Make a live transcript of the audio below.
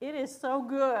is so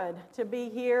good to be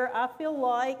here. I feel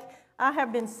like I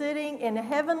have been sitting in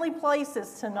heavenly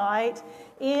places tonight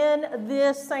in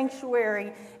this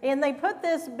sanctuary. And they put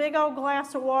this big old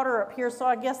glass of water up here, so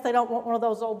I guess they don't want one of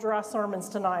those old dry sermons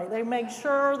tonight. They make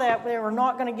sure that they were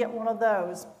not going to get one of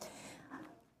those.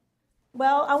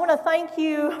 Well, I want to thank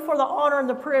you for the honor and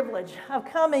the privilege of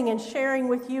coming and sharing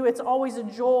with you. It's always a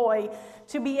joy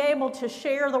to be able to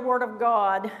share the Word of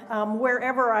God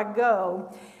wherever I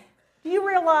go. Do you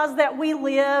realize that we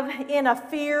live in a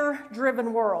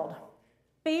fear-driven world?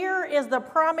 Fear is the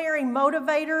primary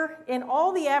motivator in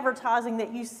all the advertising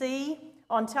that you see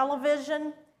on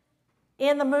television,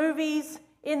 in the movies,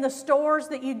 in the stores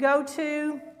that you go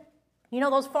to. You know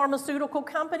those pharmaceutical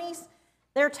companies?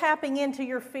 They're tapping into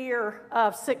your fear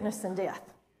of sickness and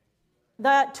death.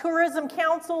 The tourism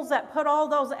councils that put all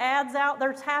those ads out,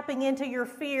 they're tapping into your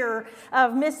fear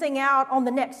of missing out on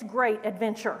the next great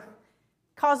adventure.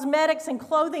 Cosmetics and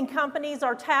clothing companies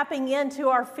are tapping into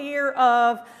our fear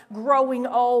of growing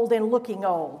old and looking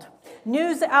old.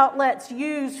 News outlets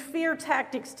use fear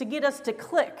tactics to get us to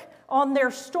click on their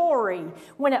story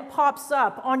when it pops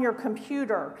up on your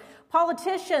computer.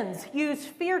 Politicians use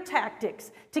fear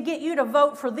tactics to get you to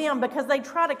vote for them because they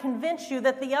try to convince you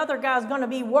that the other guy's going to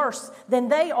be worse than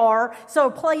they are,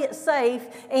 so play it safe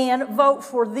and vote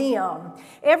for them.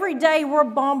 Every day we're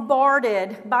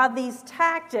bombarded by these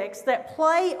tactics that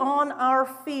play on our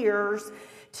fears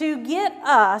to get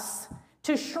us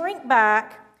to shrink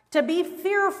back, to be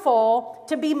fearful,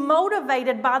 to be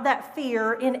motivated by that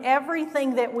fear in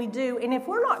everything that we do. And if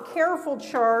we're not careful,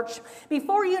 church,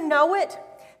 before you know it,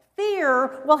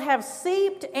 fear will have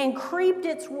seeped and creeped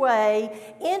its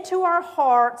way into our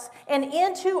hearts and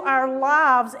into our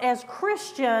lives as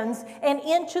Christians and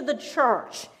into the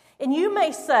church. And you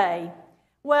may say,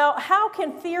 well, how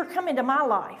can fear come into my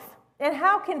life? And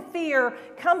how can fear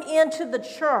come into the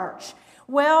church?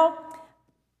 Well,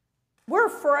 we're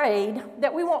afraid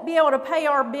that we won't be able to pay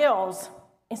our bills.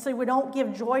 And so we don't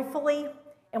give joyfully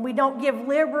and we don't give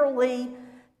liberally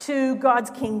to God's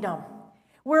kingdom.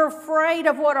 We're afraid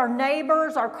of what our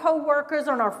neighbors, our co-workers,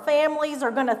 and our families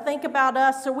are going to think about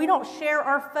us, so we don't share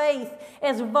our faith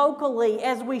as vocally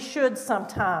as we should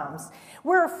sometimes.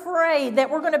 We're afraid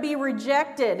that we're going to be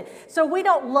rejected, so we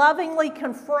don't lovingly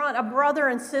confront a brother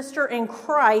and sister in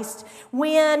Christ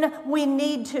when we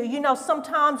need to. You know,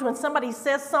 sometimes when somebody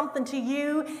says something to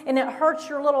you and it hurts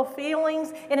your little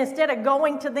feelings, and instead of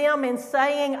going to them and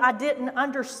saying, I didn't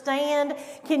understand,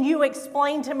 can you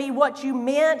explain to me what you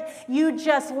meant? You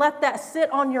just let that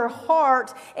sit on your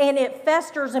heart, and it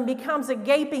festers and becomes a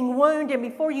gaping wound, and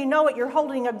before you know it, you're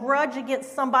holding a grudge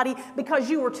against somebody because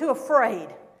you were too afraid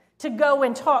to go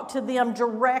and talk to them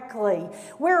directly.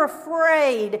 We're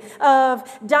afraid of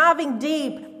diving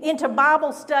deep into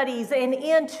Bible studies and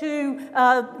into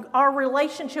our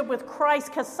relationship with Christ,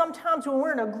 because sometimes when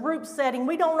we're in a group setting,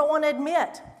 we don't want to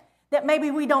admit that maybe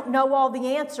we don't know all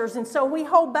the answers. And so we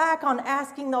hold back on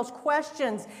asking those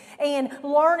questions and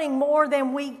learning more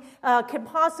than we could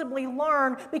possibly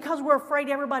learn because we're afraid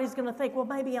everybody's going to think, well,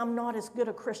 maybe I'm not as good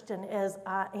a Christian as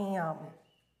I am.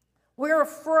 We're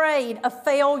afraid of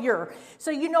failure.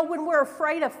 So, you know, when we're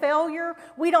afraid of failure,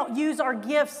 we don't use our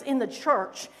gifts in the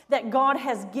church that God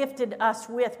has gifted us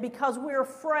with because we're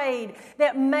afraid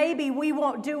that maybe we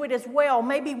won't do it as well.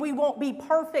 Maybe we won't be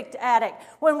perfect at it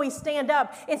when we stand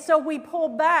up. And so we pull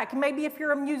back. Maybe if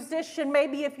you're a musician,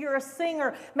 maybe if you're a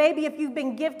singer, maybe if you've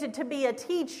been gifted to be a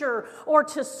teacher or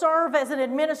to serve as an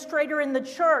administrator in the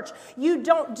church, you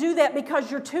don't do that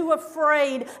because you're too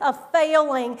afraid of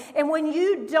failing. And when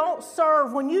you don't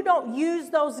serve, when you don't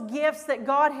use those gifts that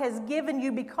God has given you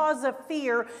because of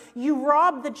fear, you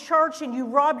rob the church and you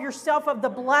rob yourself of the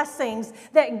blessings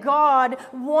that God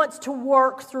wants to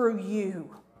work through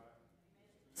you.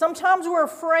 Sometimes we're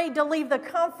afraid to leave the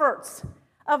comforts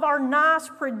of our nice,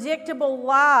 predictable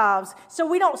lives so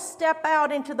we don't step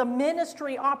out into the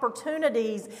ministry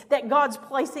opportunities that God's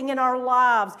placing in our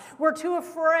lives. We're too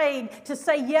afraid to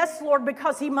say yes, Lord,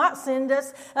 because He might send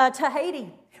us to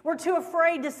Haiti. We're too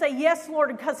afraid to say yes,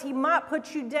 Lord, because He might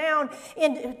put you down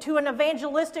into an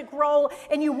evangelistic role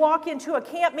and you walk into a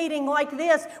camp meeting like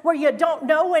this where you don't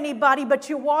know anybody, but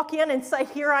you walk in and say,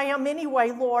 here I am anyway,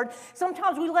 Lord.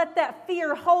 Sometimes we let that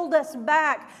fear hold us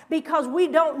back because we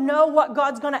don't know what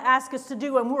God's going to ask us to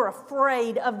do, and we're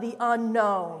afraid of the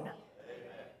unknown.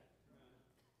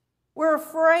 We're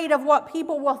afraid of what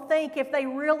people will think if they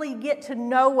really get to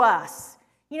know us.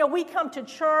 You know, we come to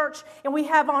church and we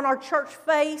have on our church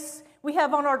face, We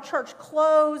have on our church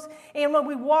clothes, and when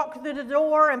we walk through the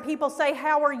door and people say,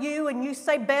 "How are you?" and you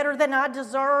say, "Better than I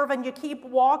deserve," and you keep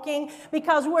walking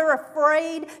because we're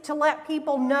afraid to let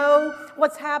people know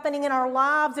what's happening in our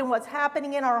lives and what's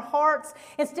happening in our hearts.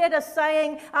 Instead of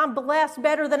saying, "I'm blessed,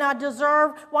 better than I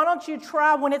deserve," why don't you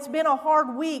try, when it's been a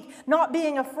hard week, not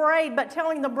being afraid, but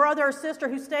telling the brother or sister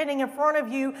who's standing in front of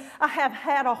you, "I have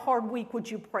had a hard week, would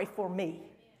you pray for me?"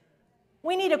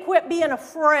 We need to quit being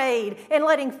afraid and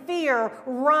letting fear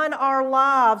run our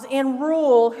lives and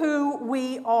rule who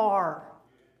we are.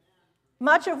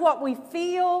 Much of what we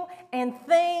feel and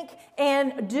think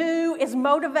and do is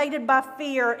motivated by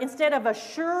fear instead of a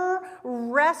sure,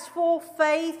 restful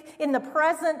faith in the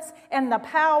presence and the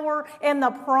power and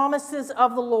the promises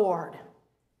of the Lord.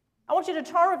 I want you to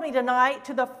turn with me tonight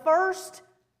to the first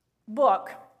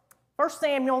book, 1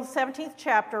 Samuel, the 17th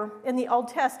chapter in the Old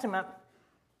Testament.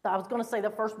 I was going to say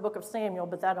the first book of Samuel,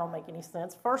 but that don't make any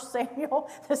sense. 1 Samuel,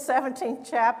 the 17th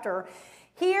chapter.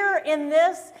 Here in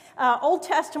this Old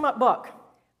Testament book,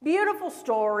 beautiful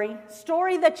story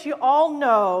that you all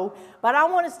know, but I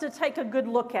want us to take a good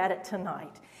look at it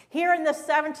tonight. Here in the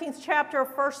 17th chapter of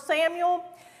 1 Samuel,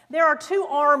 there are two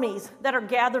armies that are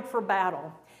gathered for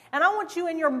battle. And I want you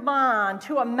in your mind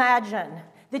to imagine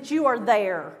that you are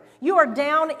there. You are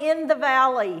down in the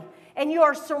valley, and you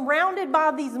are surrounded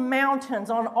by these mountains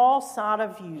on all sides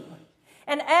of you.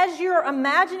 And as you're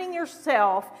imagining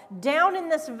yourself down in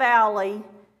this valley,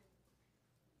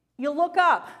 you look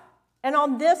up, and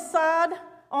on this side,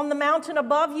 on the mountain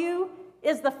above you,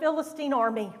 is the Philistine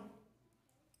army.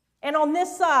 And on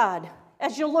this side,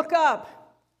 as you look up,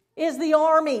 is the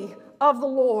army of the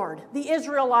Lord, the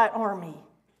Israelite army.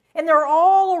 And they're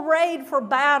all arrayed for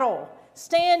battle,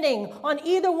 standing on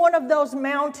either one of those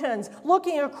mountains,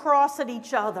 looking across at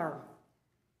each other.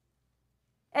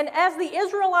 And as the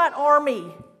Israelite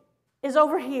army is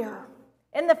over here,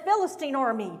 and the Philistine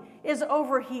army is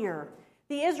over here,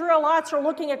 the Israelites are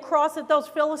looking across at those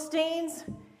Philistines,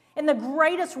 and the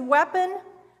greatest weapon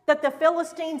that the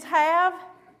Philistines have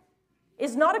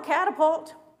is not a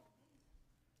catapult.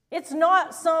 It's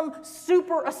not some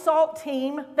super assault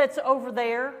team that's over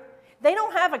there. They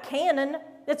don't have a cannon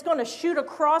that's going to shoot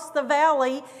across the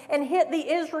valley and hit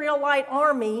the Israelite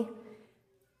army.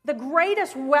 The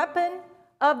greatest weapon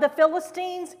of the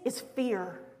Philistines is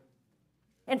fear.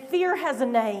 And fear has a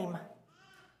name.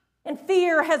 And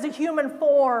fear has a human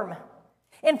form.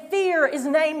 And fear is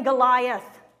named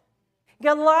Goliath.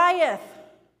 Goliath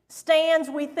stands,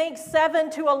 we think, 7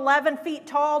 to 11 feet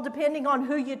tall, depending on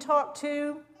who you talk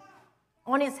to.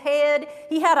 On his head,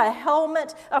 he had a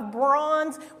helmet of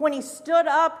bronze. When he stood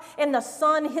up and the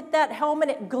sun hit that helmet,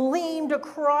 it gleamed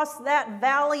across that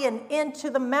valley and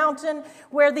into the mountain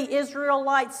where the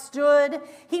Israelites stood.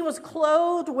 He was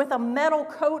clothed with a metal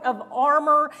coat of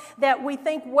armor that we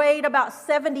think weighed about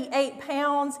 78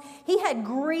 pounds. He had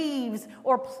greaves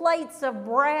or plates of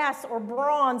brass or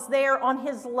bronze there on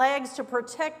his legs to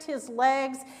protect his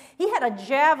legs. He had a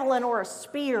javelin or a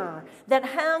spear that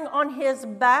hung on his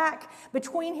back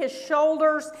between his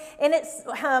shoulders, and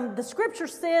the scripture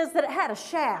says that it had a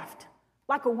shaft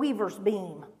like a weaver's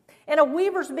beam. And a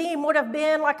weaver's beam would have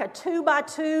been like a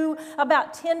 2x2,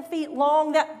 about 10 feet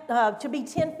long. To be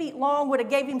 10 feet long would have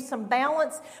gave him some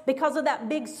balance because of that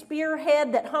big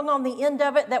spearhead that hung on the end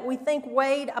of it that we think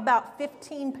weighed about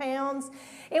 15 pounds.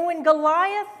 And when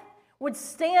Goliath would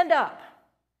stand up,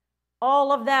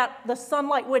 all of that, the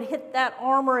sunlight would hit that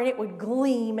armor and it would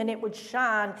gleam and it would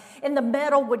shine, and the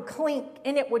metal would clink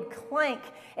and it would clank,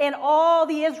 and all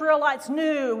the Israelites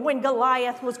knew when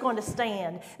Goliath was going to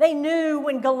stand. They knew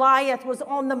when Goliath was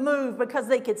on the move because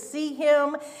they could see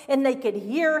him and they could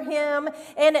hear him,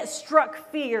 and it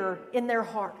struck fear in their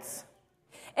hearts.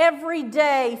 Every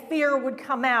day fear would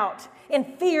come out, and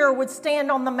fear would stand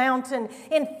on the mountain,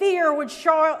 and fear would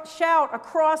shout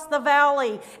across the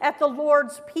valley at the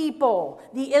Lord's people,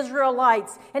 the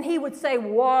Israelites, and he would say,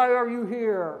 "Why are you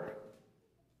here?"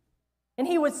 And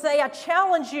he would say, "I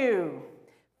challenge you,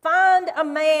 find a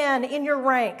man in your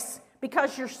ranks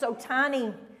because you're so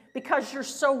tiny, because you're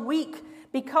so weak,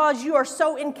 because you are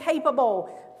so incapable.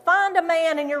 Find a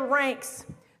man in your ranks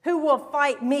who will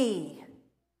fight me."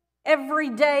 Every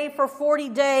day for 40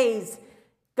 days,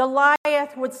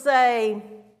 Goliath would say,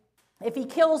 "If he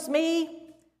kills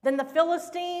me, then the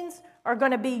Philistines are going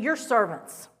to be your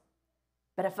servants.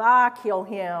 But if I kill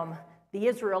him, the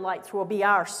Israelites will be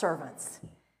our servants."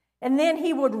 And then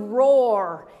he would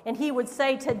roar and he would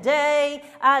say, "Today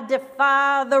I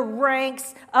defy the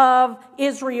ranks of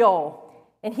Israel."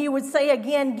 And he would say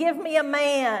again, "Give me a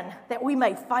man that we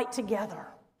may fight together."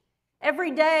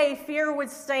 Every day, fear would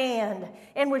stand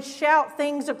and would shout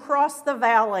things across the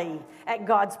valley at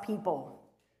God's people.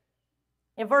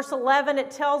 In verse 11,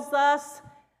 it tells us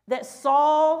that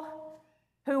Saul,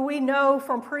 who we know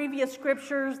from previous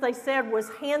scriptures, they said was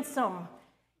handsome,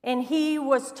 and he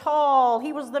was tall.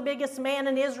 He was the biggest man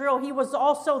in Israel. He was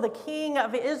also the king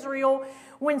of Israel.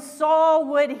 When Saul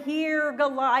would hear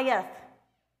Goliath,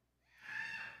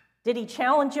 did he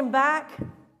challenge him back?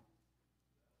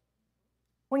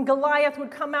 When Goliath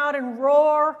would come out and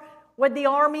roar, would the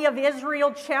army of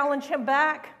Israel challenge him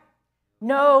back?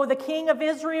 No, the king of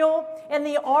Israel and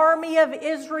the army of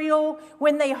Israel,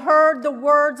 when they heard the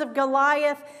words of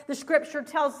Goliath, the scripture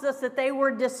tells us that they were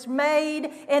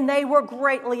dismayed and they were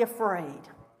greatly afraid.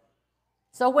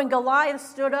 So when Goliath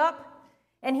stood up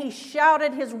and he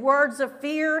shouted his words of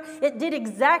fear, it did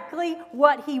exactly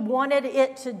what he wanted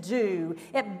it to do.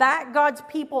 It backed God's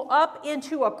people up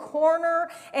into a corner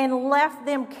and left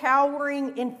them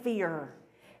cowering in fear.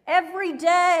 Every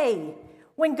day,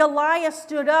 when Goliath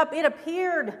stood up, it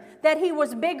appeared that he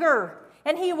was bigger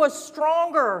and he was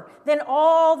stronger than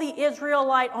all the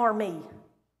Israelite army.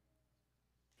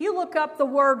 You look up the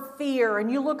word fear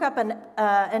and you look up an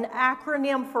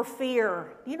acronym for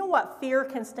fear. Do you know what fear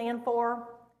can stand for?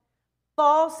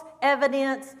 False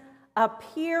evidence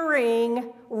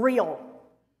appearing real.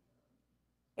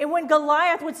 And when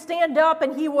Goliath would stand up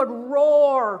and he would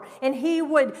roar and he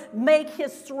would make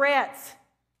his threats,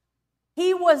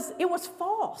 it was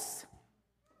false.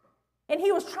 And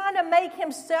he was trying to make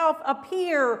himself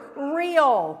appear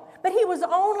real. But he was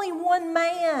only one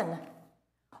man.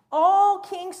 All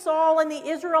King Saul and the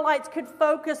Israelites could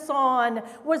focus on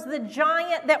was the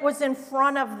giant that was in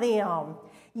front of them.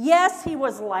 Yes, he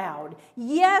was loud.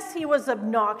 Yes, he was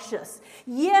obnoxious.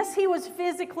 Yes, he was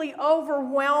physically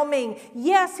overwhelming.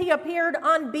 Yes, he appeared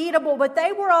unbeatable, but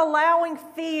they were allowing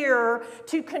fear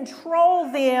to control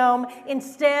them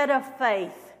instead of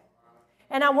faith.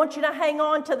 And I want you to hang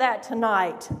on to that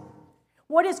tonight.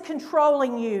 What is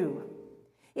controlling you?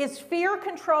 Is fear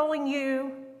controlling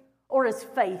you, or is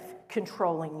faith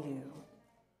controlling you?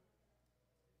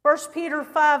 1 Peter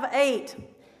 5:8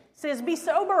 says, "Be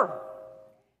sober.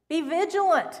 Be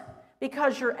vigilant,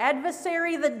 because your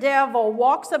adversary, the devil,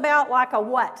 walks about like a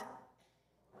what?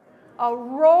 A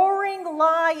roaring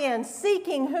lion,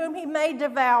 seeking whom he may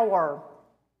devour."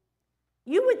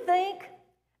 You would think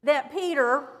that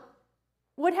Peter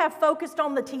would have focused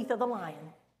on the teeth of the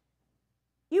lion.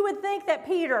 You would think that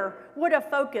Peter would have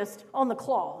focused on the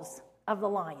claws of the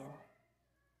lion.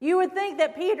 You would think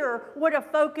that Peter would have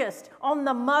focused on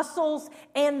the muscles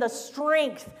and the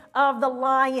strength of the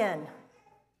lion.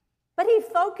 But he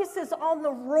focuses on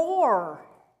the roar.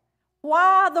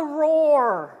 Why the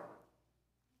roar?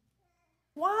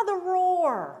 Why the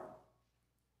roar?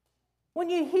 When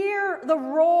you hear the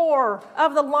roar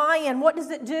of the lion, what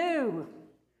does it do?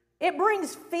 It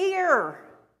brings fear.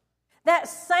 That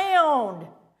sound,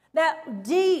 that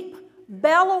deep,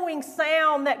 bellowing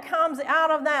sound that comes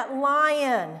out of that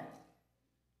lion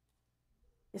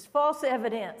is false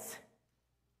evidence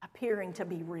appearing to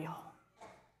be real.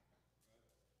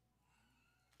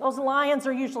 Those lions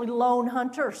are usually lone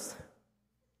hunters.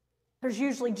 There's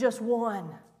usually just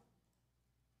one.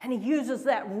 And he uses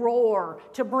that roar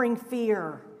to bring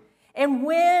fear. And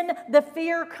when the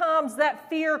fear comes, that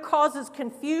fear causes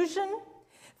confusion.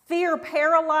 Fear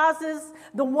paralyzes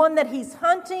the one that he's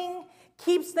hunting,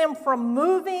 keeps them from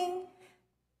moving.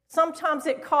 Sometimes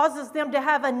it causes them to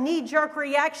have a knee-jerk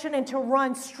reaction and to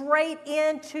run straight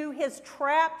into his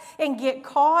trap and get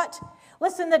caught.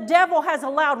 Listen, the devil has a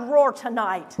loud roar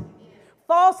tonight.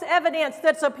 False evidence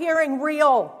that's appearing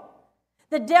real.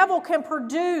 The devil can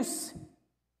produce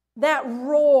that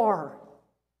roar.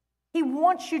 He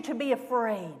wants you to be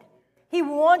afraid. He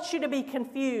wants you to be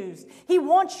confused. He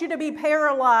wants you to be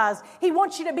paralyzed. He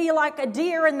wants you to be like a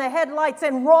deer in the headlights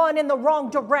and run in the wrong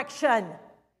direction.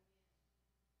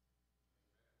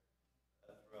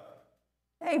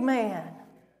 Amen.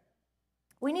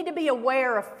 We need to be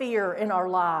aware of fear in our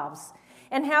lives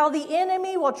and how the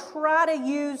enemy will try to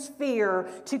use fear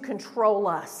to control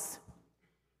us.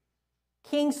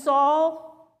 King Saul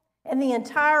and the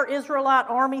entire Israelite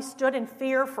army stood in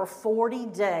fear for 40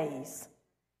 days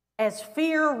as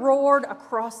fear roared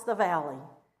across the valley.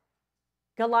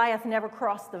 Goliath never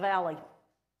crossed the valley.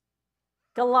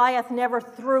 Goliath never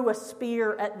threw a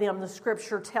spear at them, the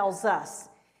scripture tells us.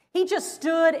 He just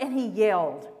stood and he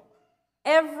yelled.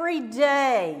 Every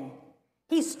day,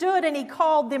 he stood and he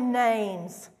called them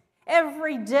names.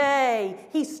 Every day,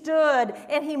 he stood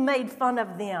and he made fun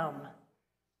of them.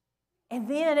 And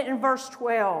then in verse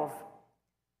 12,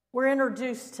 we're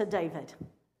introduced to David.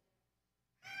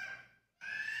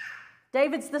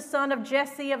 David's the son of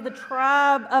Jesse of the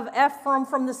tribe of Ephraim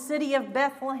from the city of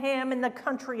Bethlehem in the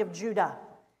country of Judah.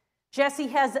 Jesse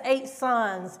has 8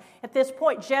 sons. At this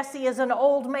point, Jesse is an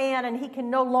old man and he can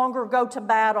no longer go to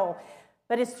battle.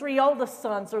 But his 3 oldest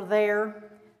sons are there.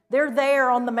 They're there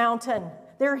on the mountain.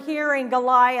 They're hearing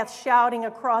Goliath shouting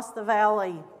across the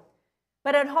valley.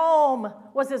 But at home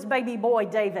was his baby boy,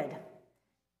 David.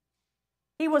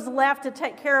 He was left to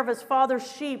take care of his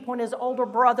father's sheep when his older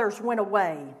brothers went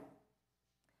away.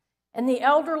 And the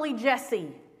elderly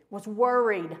Jesse was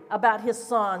worried about his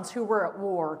sons who were at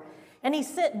war. And he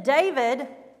sent David,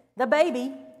 the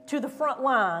baby, to the front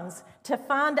lines to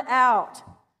find out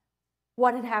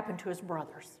what had happened to his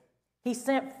brothers. He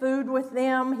sent food with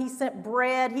them. He sent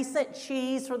bread. He sent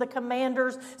cheese for the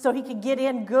commanders so he could get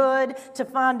in good to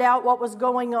find out what was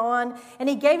going on. And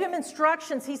he gave him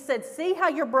instructions. He said, see how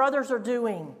your brothers are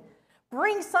doing.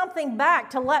 Bring something back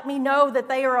to let me know that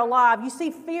they are alive. You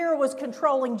see, fear was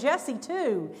controlling Jesse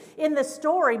too in this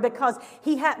story because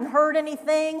he hadn't heard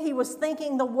anything. He was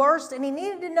thinking the worst and he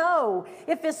needed to know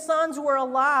if his sons were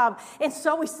alive. And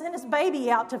so he sent his baby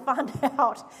out to find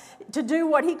out, to do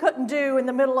what he couldn't do in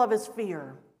the middle of his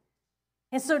fear.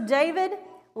 And so David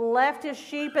left his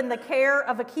sheep in the care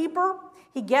of a keeper.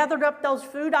 He gathered up those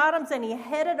food items and he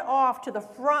headed off to the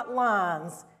front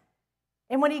lines.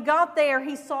 And when he got there,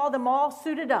 he saw them all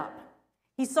suited up.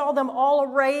 He saw them all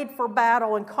arrayed for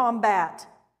battle and combat.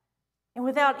 And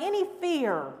without any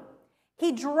fear,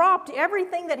 he dropped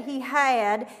everything that he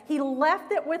had. He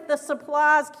left it with the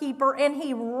supplies keeper, and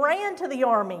he ran to the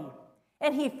army.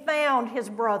 And he found his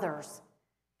brothers.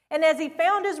 And as he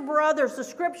found his brothers, the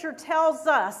scripture tells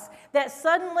us that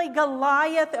suddenly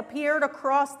Goliath appeared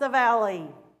across the valley.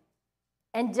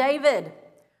 And David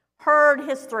heard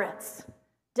his threats.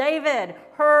 David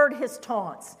heard his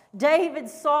taunts. David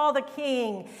saw the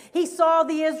king. He saw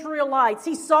the Israelites.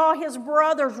 He saw his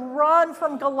brothers run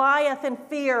from Goliath in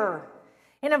fear.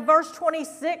 And in verse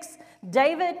 26,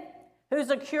 David, who's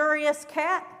a curious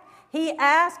cat, he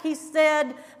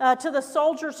said to the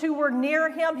soldiers who were near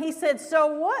him, he said, so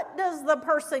what does the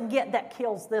person get that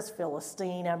kills this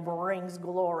Philistine and brings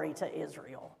glory to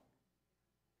Israel?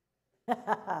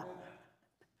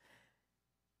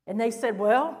 And they said,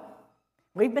 well,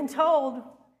 we've been told,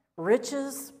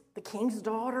 riches, the king's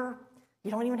daughter,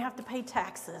 you don't even have to pay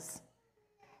taxes.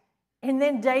 And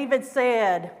then David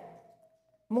said,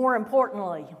 more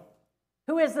importantly,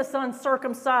 who is this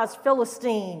uncircumcised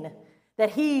Philistine that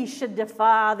he should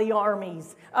defy the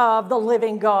armies of the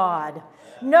living God?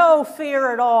 No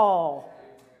fear at all.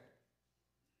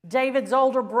 David's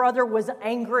older brother was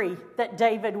angry that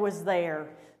David was there.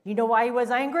 You know why he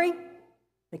was angry?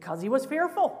 Because he was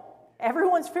fearful.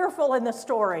 Everyone's fearful in this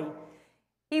story.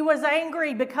 He was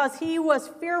angry because he was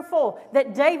fearful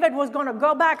that David was going to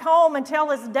go back home and tell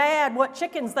his dad what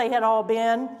chickens they had all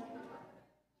been.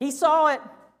 He saw it.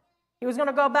 He was going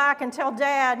to go back and tell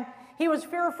Dad. He was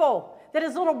fearful that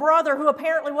his little brother, who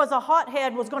apparently was a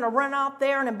hothead, was going to run out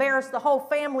there and embarrass the whole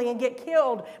family and get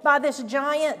killed by this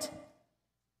giant.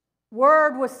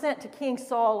 Word was sent to King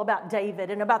Saul about David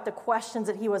and about the questions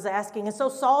that he was asking. And so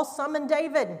Saul summoned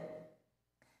David.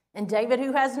 And David,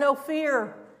 who has no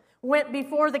fear, went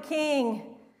before the king.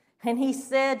 And he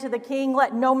said to the king,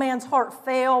 let no man's heart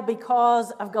fail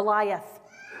because of Goliath.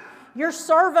 Your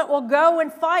servant will go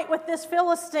and fight with this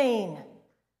Philistine.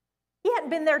 He hadn't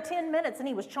been there 10 minutes and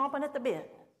he was chomping at the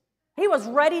bit. He was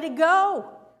ready to go.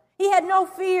 He had no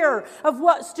fear of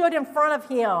what stood in front of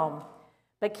him.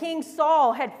 But King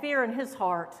Saul had fear in his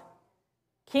heart.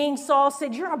 King Saul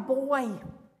said, you're a boy.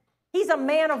 He's a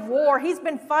man of war. He's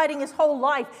been fighting his whole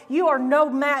life. You are no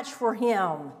match for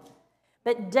him.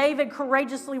 But David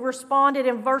courageously responded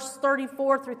in verse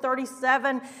 34 through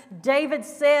 37. David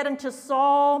said unto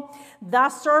Saul, thy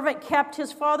servant kept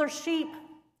his father's sheep,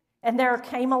 and there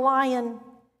came a lion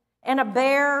and a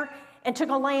bear and took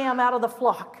a lamb out of the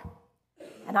flock.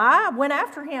 And I went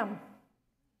after him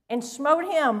and smote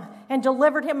him and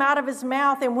delivered him out of his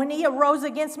mouth. And when he arose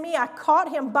against me, I caught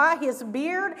him by his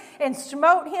beard and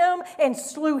smote him and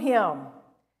slew him.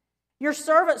 Your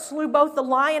servant slew both the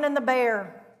lion and the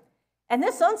bear. And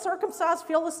this uncircumcised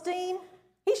Philistine,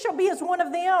 he shall be as one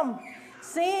of them,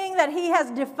 seeing that he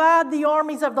has defied the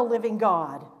armies of the living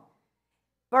God.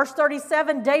 Verse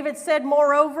 37, David said,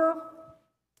 moreover,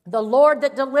 the Lord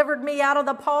that delivered me out of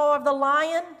the paw of the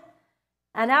lion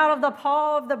and out of the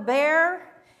paw of the bear,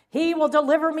 he will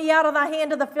deliver me out of the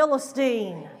hand of the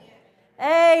Philistine.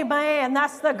 Amen.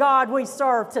 That's the God we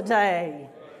serve today.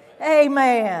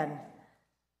 Amen.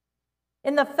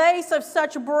 In the face of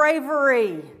such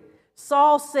bravery,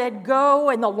 Saul said, go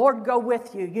and the Lord go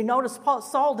with you. You notice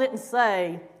Saul didn't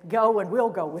say, go and we'll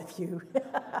go with you.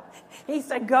 He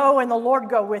said, go and the Lord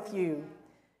go with you.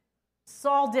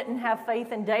 Saul didn't have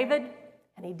faith in David,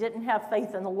 and he didn't have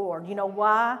faith in the Lord. You know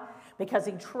why? Because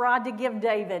he tried to give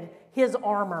David his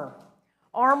armor.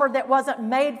 Armor that wasn't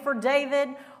made for David,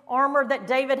 armor that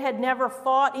David had never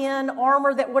fought in,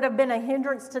 armor that would have been a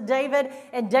hindrance to David,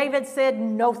 and David said,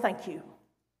 no, thank you.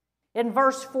 In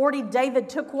verse 40, David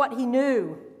took what he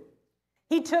knew.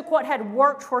 He took what had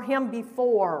worked for him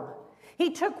before.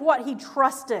 He took what he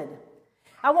trusted.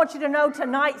 I want you to know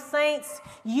tonight, saints,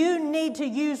 you need to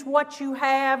use what you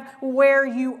have where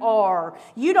you are.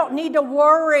 You don't need to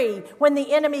worry when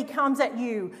the enemy comes at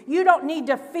you. You don't need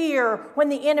to fear when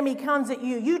the enemy comes at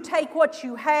you. You take what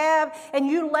you have and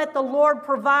you let the Lord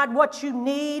provide what you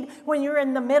need when you're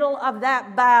in the middle of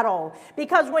that battle.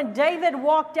 Because when David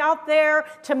walked out there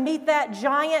to meet that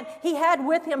giant, he had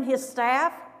with him his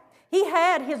staff. He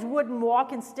had his wooden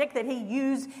walking stick that he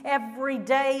used every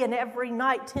day and every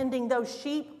night tending those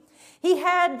sheep. He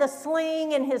had the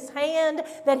sling in his hand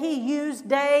that he used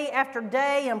day after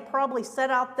day and probably sat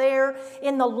out there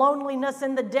in the loneliness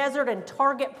in the desert and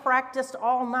target practiced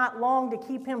all night long to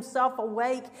keep himself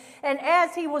awake. And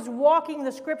as he was walking,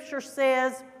 the scripture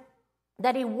says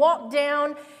that he walked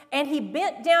down and he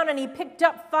bent down and he picked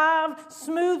up 5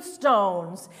 smooth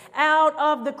stones out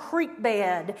of the creek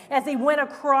bed as he went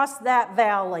across that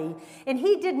valley. And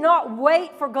he did not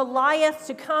wait for Goliath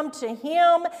to come to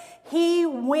him. He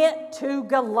went to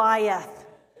Goliath.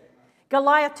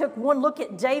 Goliath took one look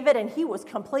at David and he was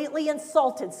completely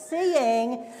insulted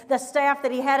seeing the staff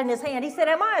that he had in his hand. He said,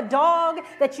 am I a dog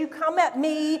that you come at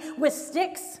me with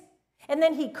sticks? And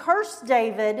then he cursed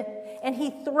David and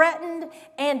he threatened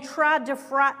and tried to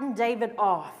frighten David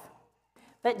off.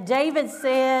 But David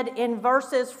said in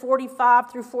verses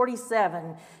 45 through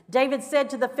 47, David said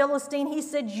to the Philistine, he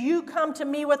said, you come to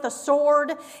me with a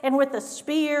sword and with a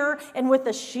spear and with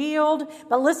a shield.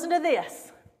 But listen to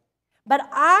this. But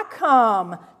I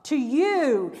come to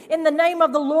you in the name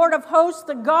of the Lord of hosts,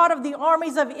 the God of the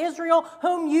armies of Israel,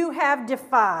 whom you have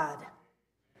defied.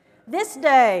 This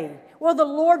day will the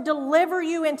Lord deliver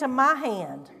you into my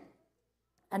hand,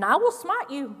 and I will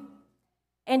smite you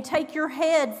and take your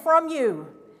head from you.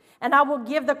 And I will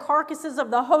give the carcasses of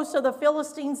the hosts of the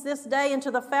Philistines this day into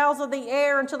the fowls of the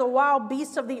air and to the wild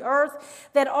beasts of the earth,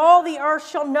 that all the earth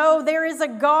shall know there is a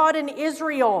God in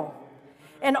Israel.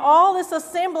 And all this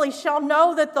assembly shall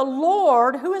know that the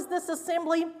Lord, who is this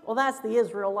assembly? Well, that's the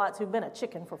Israelites who've been a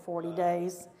chicken for 40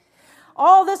 days.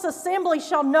 All this assembly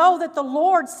shall know that the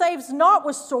Lord saves not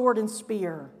with sword and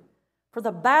spear. For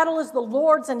the battle is the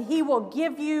Lord's, and he will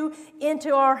give you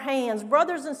into our hands.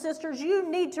 Brothers and sisters,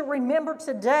 you need to remember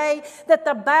today that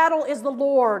the battle is the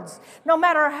Lord's. No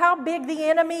matter how big the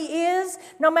enemy is,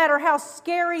 no matter how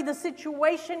scary the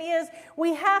situation is,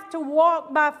 we have to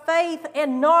walk by faith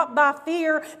and not by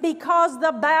fear, because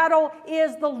the battle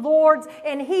is the Lord's,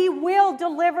 and he will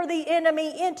deliver the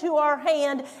enemy into our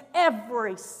hand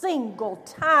every single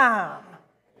time.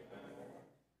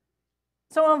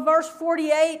 So in verse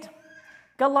 48,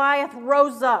 Goliath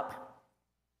rose up,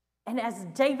 and as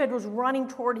David was running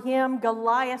toward him,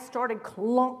 Goliath started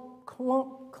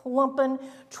clumping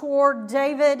toward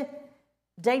David.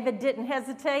 David didn't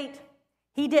hesitate.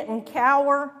 He didn't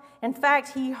cower. In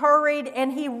fact, he hurried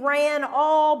and he ran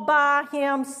all by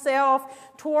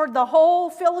himself toward the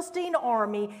whole Philistine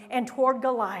army and toward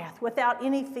Goliath without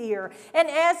any fear. And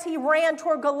as he ran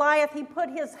toward Goliath, he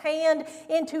put his hand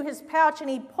into his pouch and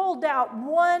he pulled out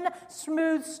one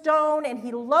smooth stone and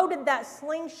he loaded that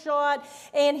slingshot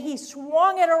and he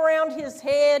swung it around his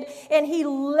head and he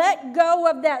let go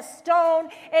of that stone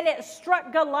and it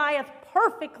struck Goliath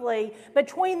perfectly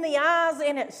between the eyes,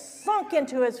 and it sunk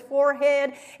into his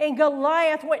forehead, and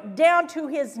Goliath went down to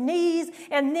his knees,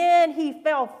 and then he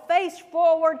fell face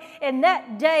forward, and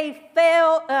that day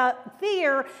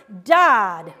fear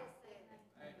died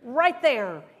right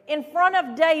there in front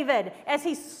of David as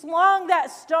he slung that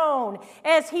stone,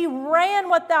 as he ran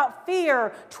without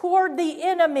fear toward the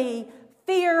enemy.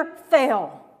 Fear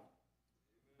fell.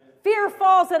 Fear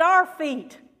falls at our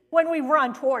feet when we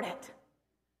run toward it.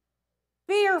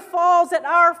 Fear falls at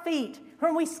our feet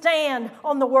when we stand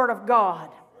on the Word of God.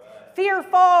 Fear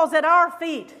falls at our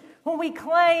feet when we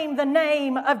claim the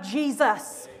name of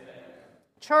Jesus.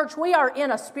 Church, we are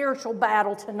in a spiritual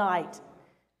battle tonight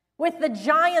with the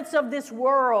giants of this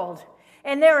world,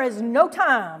 and there is no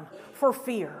time for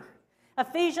fear.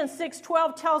 Ephesians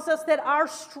 6:12 tells us that our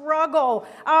struggle,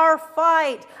 our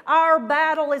fight, our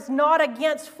battle is not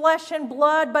against flesh and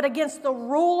blood, but against the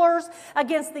rulers,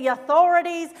 against the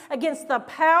authorities, against the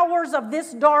powers of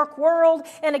this dark world,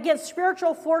 and against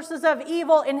spiritual forces of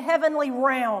evil in heavenly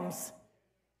realms.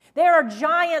 There are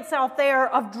giants out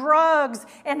there of drugs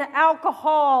and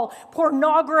alcohol,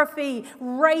 pornography,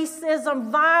 racism,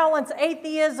 violence,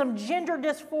 atheism, gender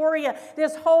dysphoria,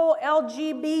 this whole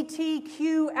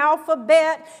LGBTQ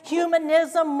alphabet,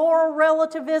 humanism, moral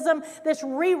relativism, this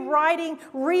rewriting,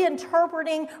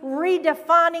 reinterpreting,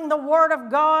 redefining the Word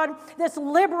of God, this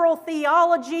liberal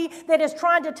theology that is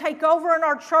trying to take over in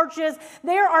our churches.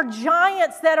 There are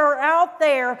giants that are out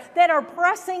there that are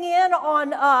pressing in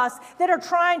on us, that are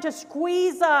trying to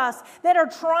squeeze us, that are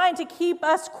trying to keep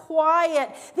us quiet.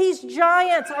 These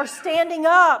giants are standing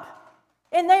up,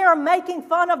 and they are making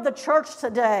fun of the church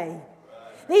today.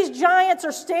 These giants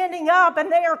are standing up,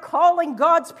 and they are calling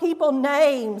God's people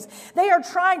names. They are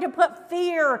trying to put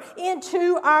fear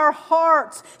into our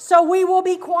hearts so we will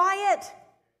be quiet.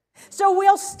 So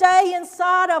we'll stay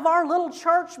inside of our little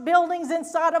church buildings,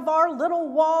 inside of our little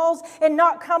walls, and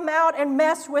not come out and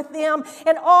mess with them.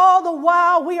 And all the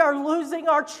while we are losing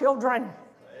our children.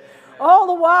 All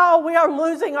the while we are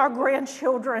losing our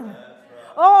grandchildren.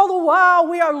 All the while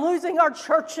we are losing our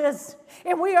churches,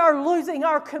 and we are losing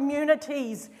our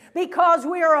communities because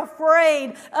we are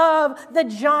afraid of the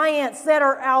giants that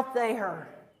are out there.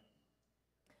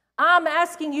 I'm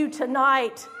asking you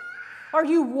tonight, are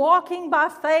you walking by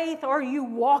faith or are you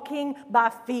walking by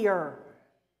fear?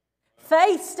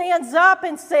 Faith stands up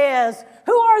and says,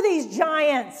 who are these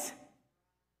giants?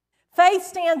 Faith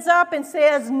stands up and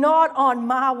says, not on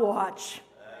my watch.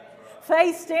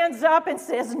 Faith stands up and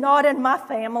says, not in my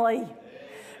family,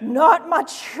 not my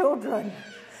children,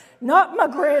 not my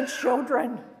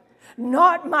grandchildren,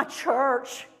 not my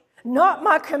church, not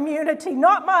my community,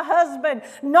 not my husband,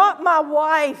 not my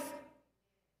wife.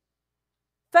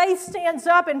 Faith stands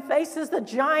up and faces the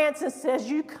giants and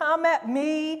says, you come at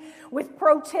me with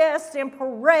protests and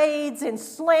parades and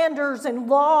slanders and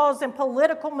laws and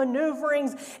political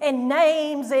maneuverings and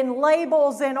names and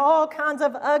labels and all kinds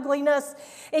of ugliness.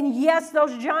 And yes,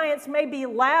 those giants may be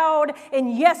loud,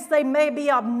 and yes, they may be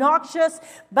obnoxious,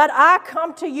 but I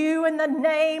come to you in the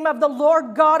name of the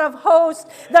Lord God of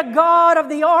hosts, the God of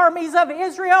the armies of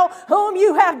Israel, whom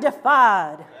you have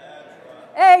defied.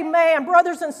 Amen.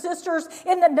 Brothers and sisters,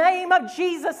 in the name of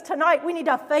Jesus tonight, we need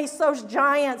to face those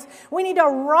giants. We need to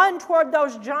run toward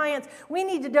those giants. We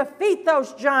need to defeat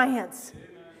those giants.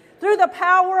 Through the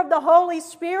power of the Holy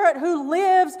Spirit who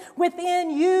lives within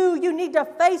you, you need to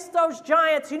face those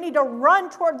giants. You need to run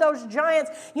toward those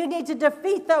giants. You need to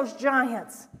defeat those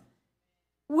giants.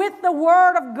 With the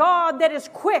Word of God that is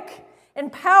quick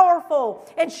and powerful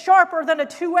and sharper than a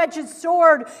two-edged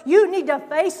sword, you need to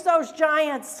face those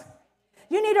giants.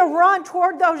 You need to run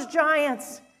toward those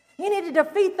giants. You need to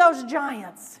defeat those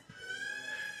giants.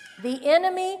 The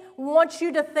enemy wants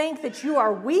you to think that you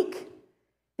are weak,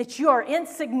 that you are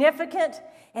insignificant,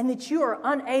 and that you are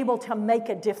unable to make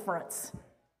a difference.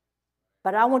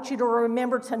 But I want you to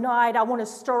remember tonight, I want to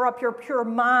stir up your pure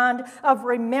mind of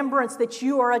remembrance that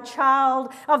you are a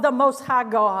child of the Most High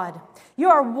God. You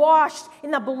are washed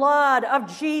in the blood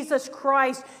of Jesus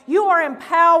Christ. You are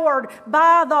empowered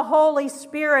by the Holy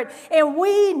Spirit. And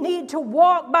we need to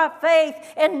walk by faith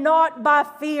and not by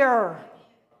fear.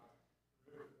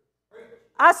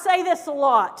 I say this a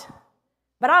lot,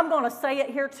 but I'm going to say it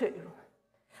here too.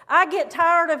 I get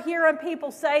tired of hearing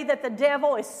people say that the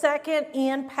devil is second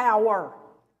in power.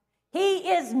 He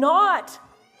is not.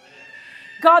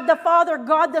 God the Father,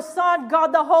 God the Son, God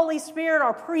the Holy Spirit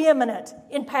are preeminent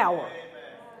in power.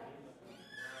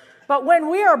 But when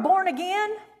we are born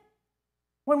again,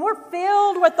 when we're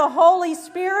filled with the Holy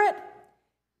Spirit,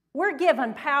 we're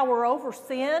given power over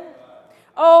sin,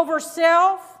 over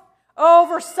self,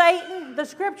 over Satan. The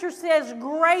Scripture says,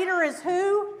 greater is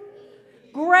who?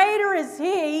 Greater is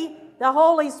He, the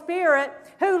Holy Spirit,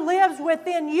 who lives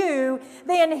within you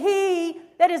than he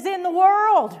that is in the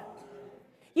world.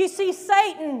 You see,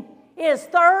 Satan is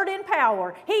third in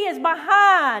power. He is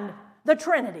behind the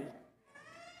Trinity.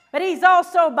 But he's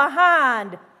also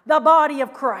behind the body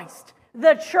of Christ,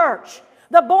 the church,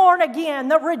 the born again,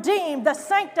 the redeemed, the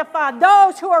sanctified,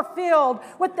 those who are filled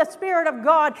with the Spirit of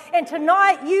God. And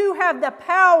tonight you have the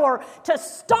power to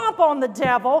stomp on the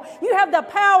devil. You have the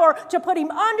power to put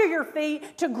him under your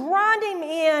feet, to grind him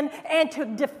in, and to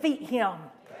defeat him.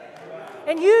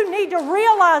 And you need to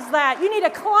realize that. You need to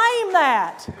claim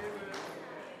that.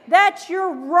 That's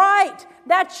your right.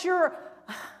 That's your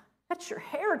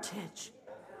heritage.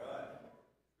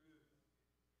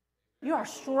 You are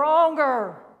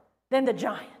stronger than the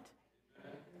giant.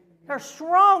 You're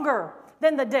stronger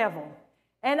than the devil.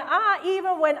 And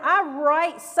even when I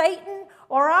write Satan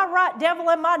or I write devil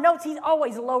in my notes, he's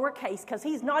always lowercase because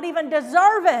he's not even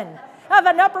deserving of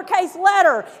an uppercase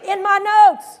letter in my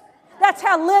notes. That's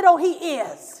how little he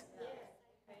is.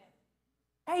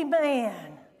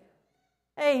 Amen.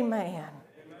 Amen.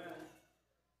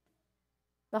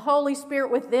 The Holy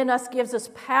Spirit within us gives us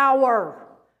power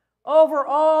over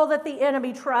all that the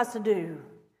enemy tries to do.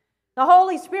 The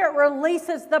Holy Spirit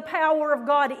releases the power of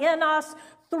God in us,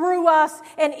 through us,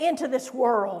 and into this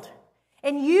world.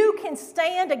 And you can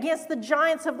stand against the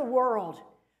giants of the world.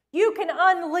 You can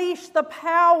unleash the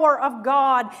power of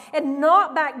God and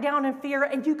not back down in fear,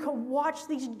 and you can watch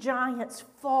these giants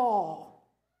fall.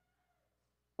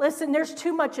 Listen, there's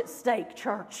too much at stake,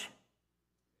 church.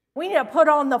 We need to put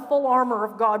on the full armor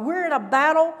of God. We're in a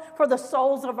battle for the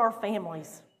souls of our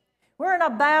families. We're in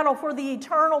a battle for the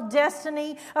eternal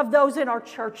destiny of those in our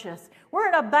churches. We're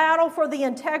in a battle for the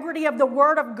integrity of the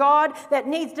Word of God that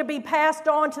needs to be passed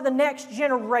on to the next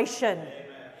generation. Amen.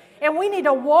 And we need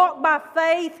to walk by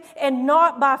faith and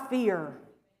not by fear.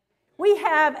 We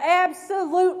have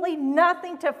absolutely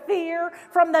nothing to fear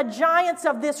from the giants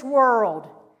of this world.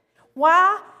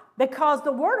 Why? Because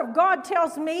the Word of God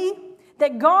tells me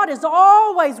that God is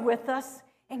always with us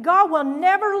and God will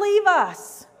never leave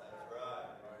us.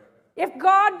 If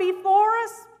God be for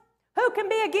us, who can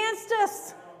be against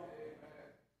us?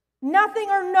 Nothing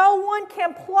or no one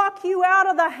can pluck you out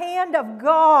of the hand of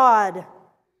God.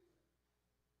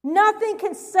 Nothing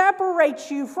can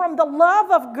separate you from the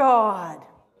love of God.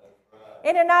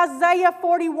 And in Isaiah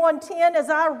 41:10, as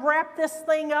I wrap this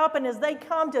thing up and as they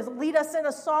come to lead us in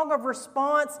a song of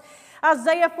response,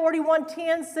 Isaiah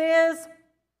 41:10 says,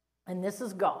 and this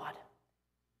is God,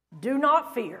 "Do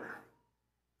not fear,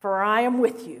 for I am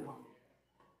with you.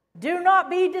 Do not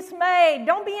be dismayed.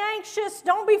 Don't be anxious.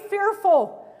 Don't be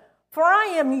fearful, for I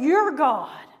am your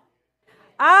God.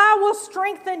 I will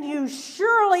strengthen you.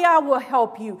 Surely I will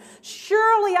help you.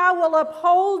 Surely I will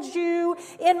uphold you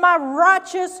in my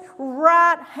righteous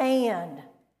right hand."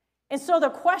 And so the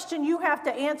question you have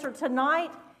to answer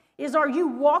tonight is, are you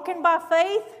walking by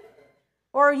faith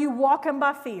or are you walking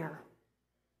by fear?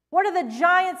 What are the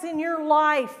giants in your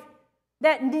life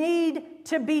that need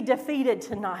to be defeated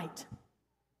tonight?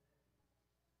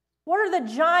 What are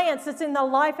the giants that's in the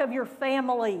life of your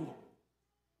family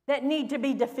that need to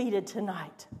be defeated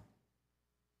tonight?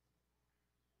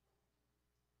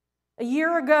 A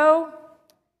year ago,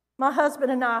 my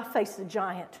husband and I faced a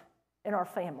giant in our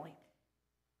family.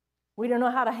 We didn't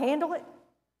know how to handle it.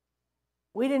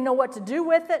 We didn't know what to do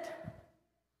with it.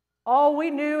 All we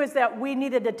knew is that we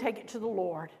needed to take it to the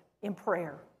Lord in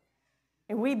prayer.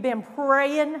 And we've been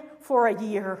praying for a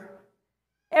year.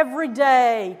 Every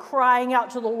day crying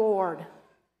out to the Lord.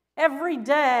 Every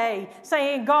day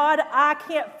saying, God, I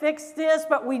can't fix this,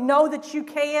 but we know that you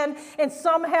can. And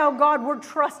somehow, God, we're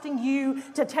trusting you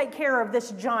to take care of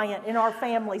this giant in our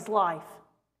family's life.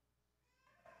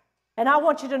 And I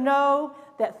want you to know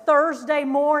that Thursday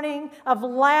morning of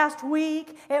last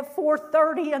week at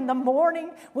 4:30 in the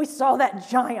morning, we saw that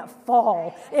giant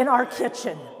fall in our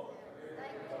kitchen.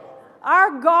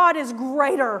 Our God is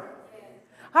greater.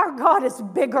 Our God is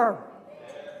bigger.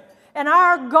 And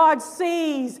our God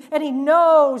sees and He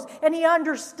knows and He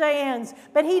understands.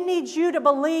 But He needs you to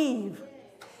believe.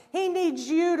 He needs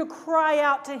you to cry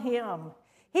out to Him.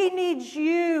 He needs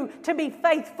you to be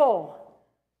faithful.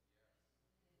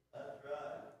 That's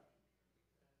right.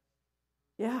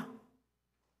 Yeah.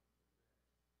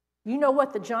 You know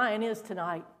what the giant is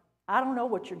tonight. I don't know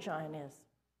what your giant is.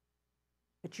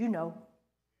 But you know.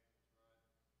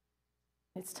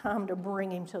 It's time to bring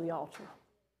him to the altar.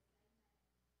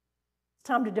 It's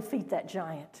time to defeat that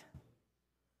giant.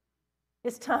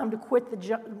 It's time to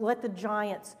let the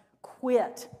giants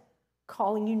quit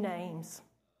calling you names,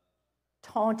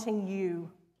 taunting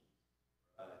you,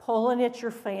 pulling at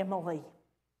your family,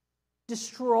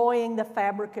 destroying the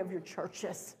fabric of your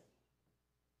churches.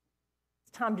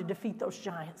 It's time to defeat those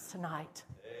giants tonight.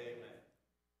 Amen.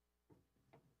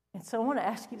 And so I want to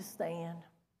ask you to stand.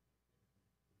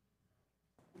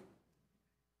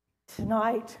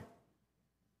 Tonight,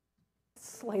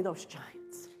 slay those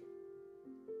giants.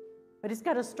 But it's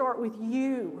got to start with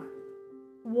you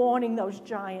wanting those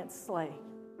giants slain.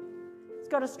 It's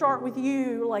got to start with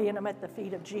you laying them at the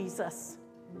feet of Jesus.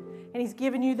 And He's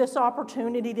given you this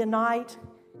opportunity tonight.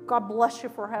 God bless you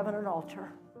for having an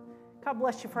altar. God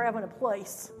bless you for having a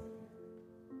place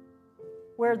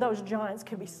where those giants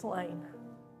can be slain.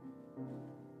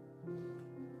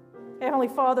 Heavenly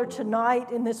Father,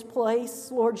 tonight in this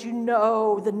place, Lord, you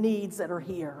know the needs that are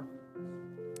here.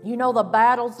 You know the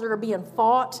battles that are being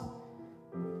fought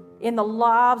in the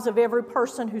lives of every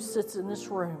person who sits in this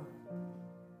room.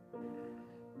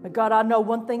 But God, I know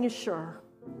one thing is sure.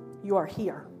 You are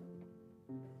here.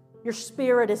 Your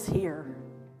Spirit is here.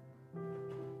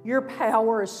 Your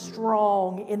power is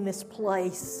strong in this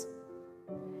place.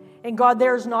 And God,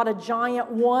 there's not a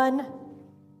giant one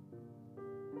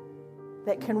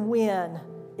that can win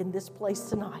in this place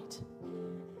tonight.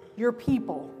 Your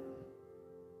people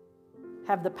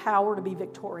have the power to be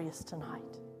victorious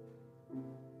tonight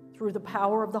through the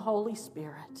power of the Holy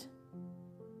Spirit.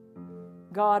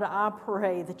 God, I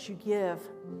pray that you give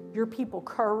your people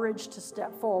courage to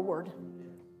step forward.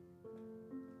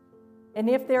 And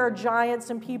if there are giants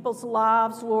in people's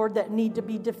lives, Lord, that need to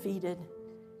be defeated,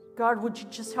 God, would you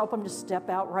just help them to step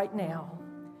out right now?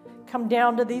 Come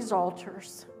down to these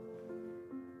altars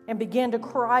and begin to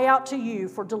cry out to you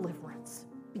for deliverance.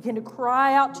 Begin to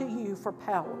cry out to you for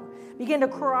power. Begin to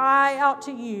cry out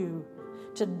to you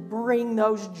to bring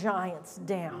those giants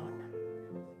down.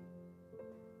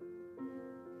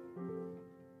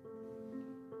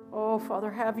 Oh,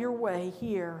 Father, have your way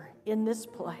here in this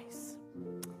place.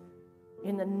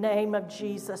 In the name of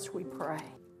Jesus we pray.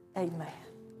 Amen.